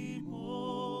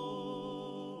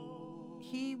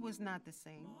 He was not the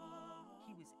same.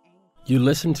 He was angry. You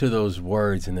listen to those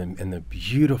words and the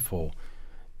beautiful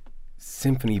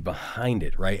symphony behind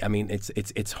it, right? I mean,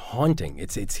 it's haunting.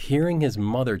 It's hearing his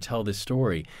mother tell this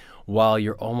story while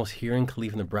you're almost hearing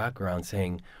Khalif in the background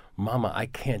saying, "Mama, I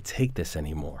can't take this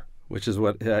anymore." Which is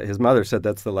what his mother said.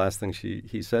 That's the last thing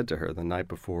he said to her the night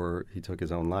before he took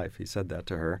his own life. He said that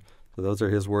to her. So those are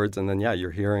his words. And then,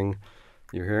 you're hearing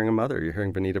a mother. You're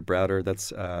hearing Benita Browder.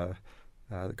 That's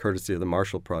courtesy of the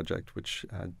Marshall Project, which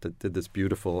has this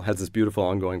beautiful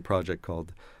ongoing project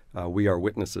called We Are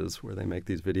Witnesses, where they make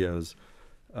these videos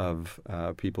of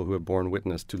people who have borne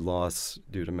witness to loss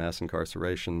due to mass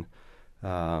incarceration.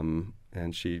 And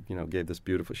she, gave this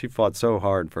beautiful. She fought so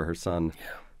hard for her son.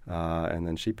 Yeah. And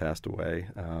then she passed away.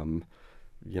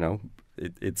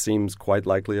 It seems quite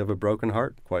likely of a broken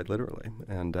heart, quite literally.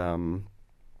 And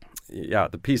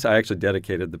the piece, I actually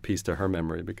dedicated the piece to her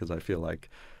memory because I feel like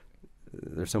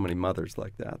there's so many mothers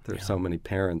like that. There's so many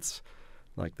parents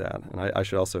like that. And I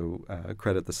should also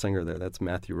credit the singer there. That's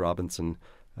Matthew Robinson,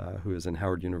 who is in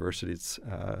Howard University's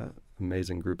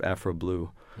amazing group Afro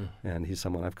Blue. And he's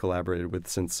someone I've collaborated with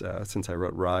since I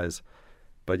wrote Rise.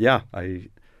 But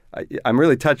I'm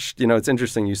really touched. It's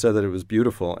interesting. You said that it was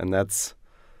beautiful, and that's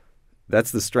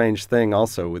the strange thing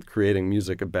also with creating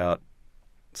music about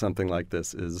something like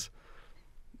this is,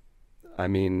 I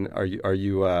mean,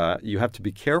 you have to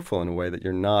be careful in a way that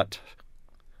you're not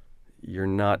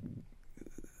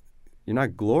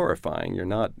glorifying. You're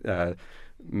not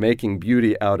making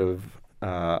beauty out of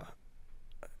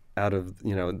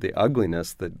the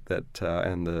ugliness that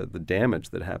and the damage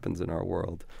that happens in our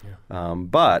world. Yeah.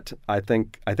 But I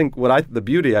think the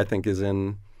beauty is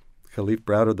in Khalif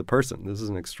Browder the person. This is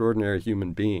an extraordinary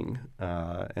human being,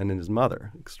 and in his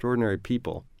mother, extraordinary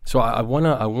people. So I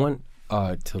want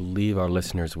to leave our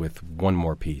listeners with one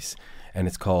more piece, and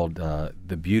it's called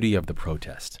 "The Beauty of the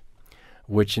Protest,"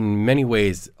 which in many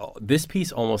ways, this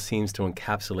piece almost seems to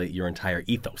encapsulate your entire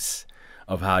ethos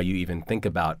of how you even think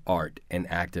about art and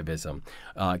activism.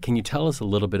 Can you tell us a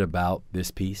little bit about this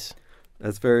piece?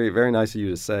 That's very, very nice of you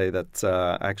to say. That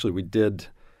actually we did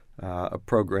a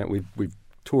program. We've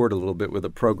toured a little bit with a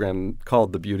program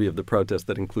called The Beauty of the Protest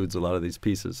that includes a lot of these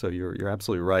pieces. So you're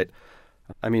absolutely right.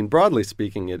 I mean, broadly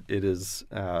speaking, it is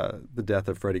the death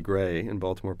of Freddie Gray in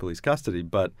Baltimore police custody,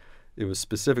 but it was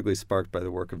specifically sparked by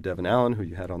the work of Devin Allen, who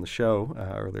you had on the show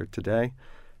earlier today.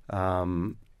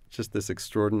 Just this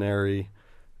extraordinary,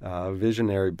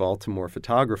 visionary Baltimore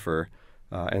photographer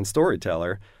and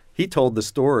storyteller. He told the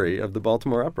story of the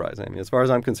Baltimore uprising. I mean, as far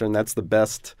as I'm concerned, that's the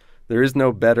best. There is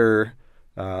no better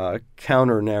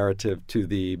counter-narrative to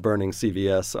the burning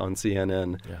CVS on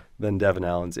CNN than Devin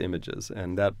Allen's images.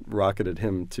 And that rocketed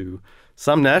him to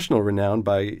some national renown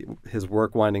by his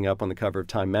work winding up on the cover of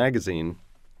Time magazine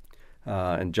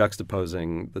and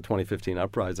juxtaposing the 2015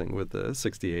 uprising with the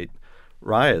 68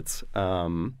 riots.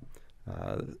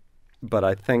 But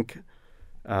I think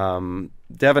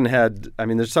Devin had, I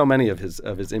mean, there's so many of his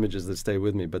images that stay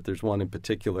with me, but there's one in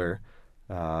particular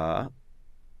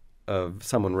of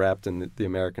someone wrapped in the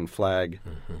American flag,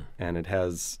 and it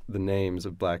has the names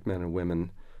of black men and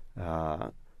women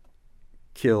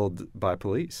killed by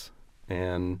police.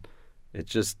 And it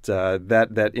just,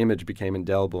 that image became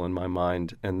indelible in my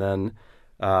mind. And then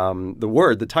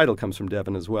the title comes from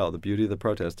Devin as well, The Beauty of the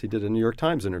Protest. He did a New York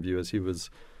Times interview as he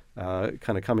was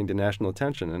kind of coming to national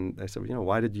attention. And I said,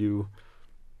 why did you,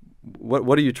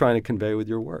 what are you trying to convey with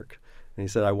your work? And he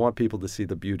said, I want people to see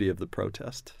the beauty of the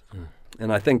protest.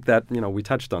 And I think that, we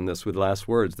touched on this with Last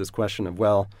Words, this question of,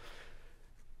 well,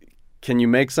 can you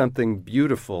make something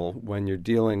beautiful when you're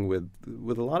dealing with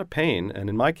a lot of pain? And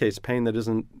in my case, pain that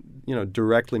isn't,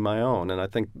 directly my own. And I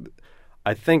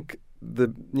think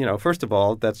first of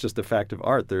all, that's just a fact of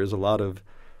art. There is a lot of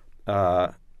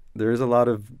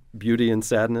beauty in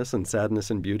sadness and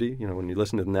sadness in beauty. When you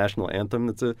listen to the national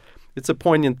anthem, it's a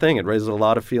poignant thing. It raises a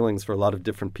lot of feelings for a lot of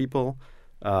different people.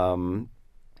 And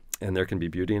there can be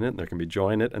beauty in it, and there can be joy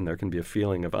in it, and there can be a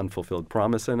feeling of unfulfilled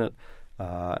promise in it.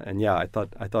 I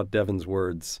thought Devin's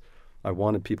words, I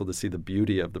wanted people to see the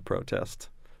beauty of the protest.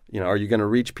 Are you going to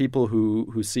reach people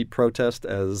who see protest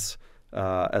as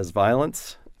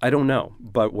violence? I don't know.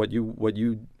 But what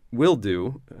you will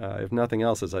do, if nothing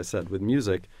else, as I said, with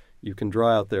music, you can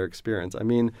draw out their experience. I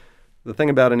mean, the thing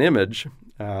about an image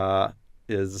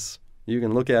is you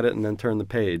can look at it and then turn the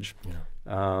page.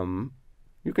 Yeah.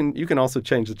 You can also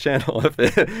change the channel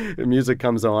if music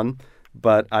comes on.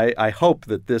 But I hope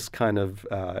that this kind of,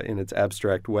 in its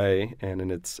abstract way and in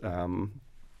its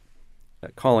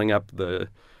calling up the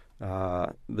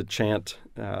chant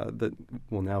that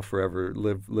will now forever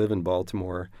live in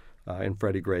Baltimore in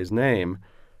Freddie Gray's name,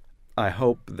 I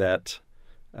hope that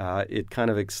it kind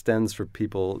of extends for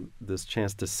people this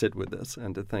chance to sit with this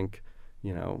and to think,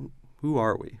 who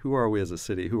are we? Who are we as a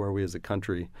city? Who are we as a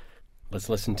country? Let's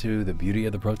listen to The Beauty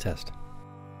of the Protest.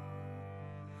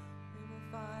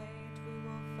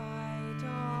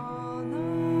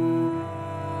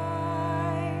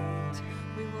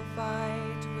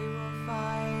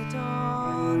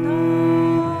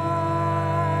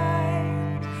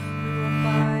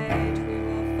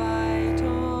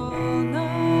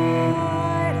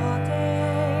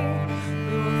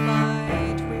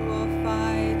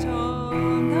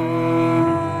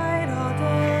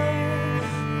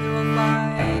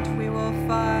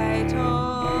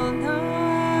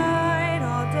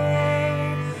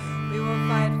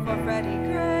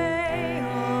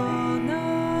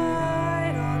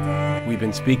 We've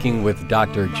been speaking with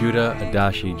Dr. Judah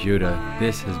Adashi. Judah,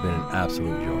 this has been an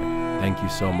absolute joy. Thank you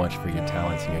so much for your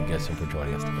talents and your gifts and for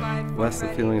joining us today. Wes, the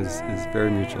feeling is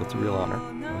very mutual. It's a real honor.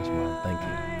 Always mine. Thank you.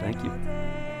 Thank you.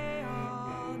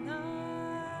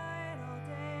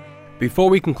 Before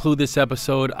we conclude this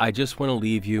episode, I just want to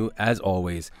leave you, as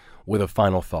always, with a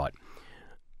final thought.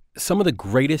 Some of the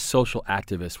greatest social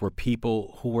activists were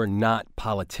people who were not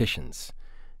politicians.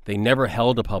 They never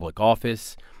held a public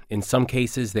office. In some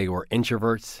cases, they were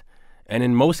introverts. And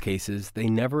in most cases, they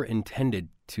never intended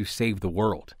to save the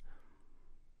world.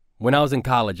 When I was in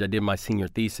college, I did my senior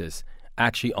thesis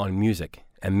actually on music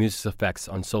and music's effects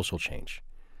on social change.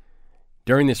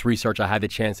 During this research, I had the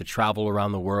chance to travel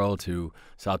around the world to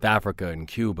South Africa and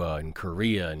Cuba and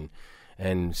Korea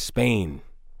and Spain,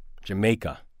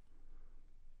 Jamaica.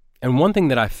 And one thing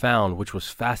that I found, which was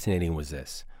fascinating, was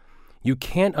this. You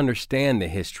can't understand the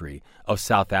history of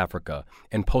South Africa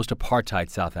and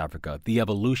post-apartheid South Africa, the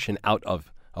evolution out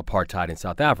of apartheid in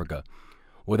South Africa,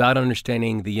 without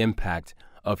understanding the impact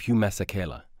of Hugh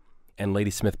Masekela and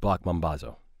Ladysmith Black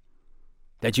Mambazo.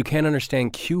 That you can't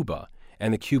understand Cuba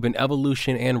and the Cuban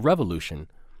evolution and revolution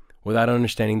without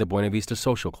understanding the Buena Vista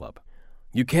Social Club.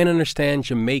 You can't understand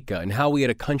Jamaica and how we had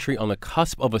a country on the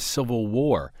cusp of a civil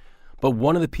war, but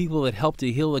one of the people that helped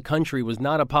to heal the country was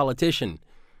not a politician.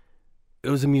 It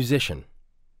was a musician,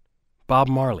 Bob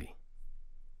Marley.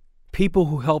 People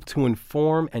who helped to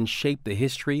inform and shape the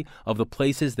history of the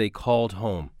places they called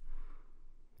home.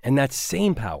 And that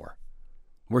same power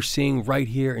we're seeing right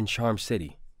here in Charm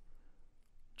City.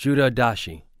 Judah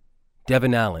Adashi,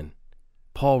 Devin Allen,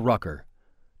 Paul Rucker,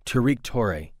 Tariq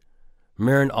Torre,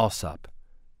 Maren Alsop,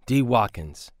 Dee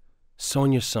Watkins,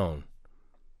 Sonia Sohn.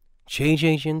 Change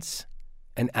agents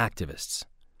and activists.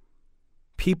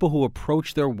 People who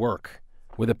approach their work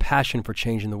with a passion for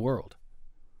changing the world.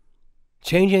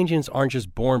 Change agents aren't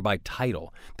just born by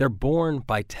title. They're born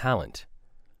by talent.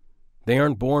 They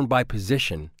aren't born by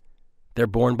position. They're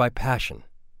born by passion.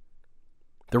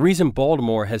 The reason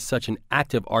Baltimore has such an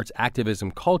active arts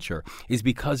activism culture is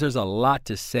because there's a lot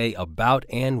to say about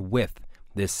and with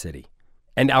this city.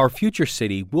 And our future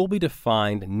city will be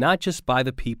defined not just by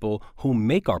the people who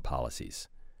make our policies,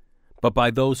 but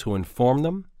by those who inform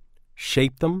them,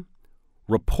 shape them,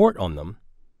 report on them,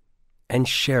 and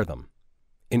share them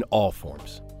in all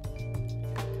forms.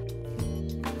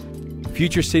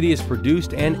 Future City is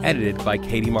produced and edited by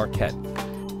Katie Marquette.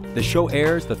 The show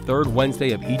airs the third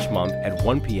Wednesday of each month at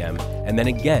 1 p.m. and then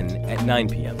again at 9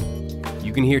 p.m. You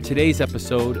You can hear today's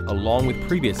episode along with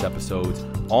previous episodes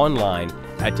online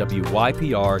at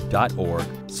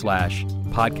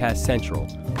wypr.org/Podcast Central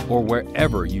or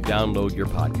wherever you download your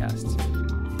podcasts.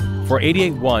 For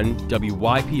 88.1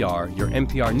 WYPR, your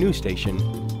NPR news station,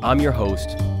 I'm your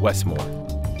host, Wes Moore.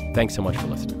 Thanks so much for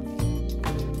listening.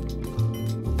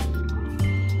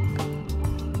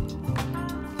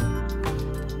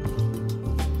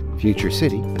 Future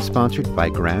City is sponsored by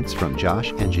grants from Josh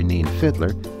and Janine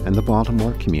Fiddler and the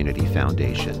Baltimore Community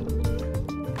Foundation.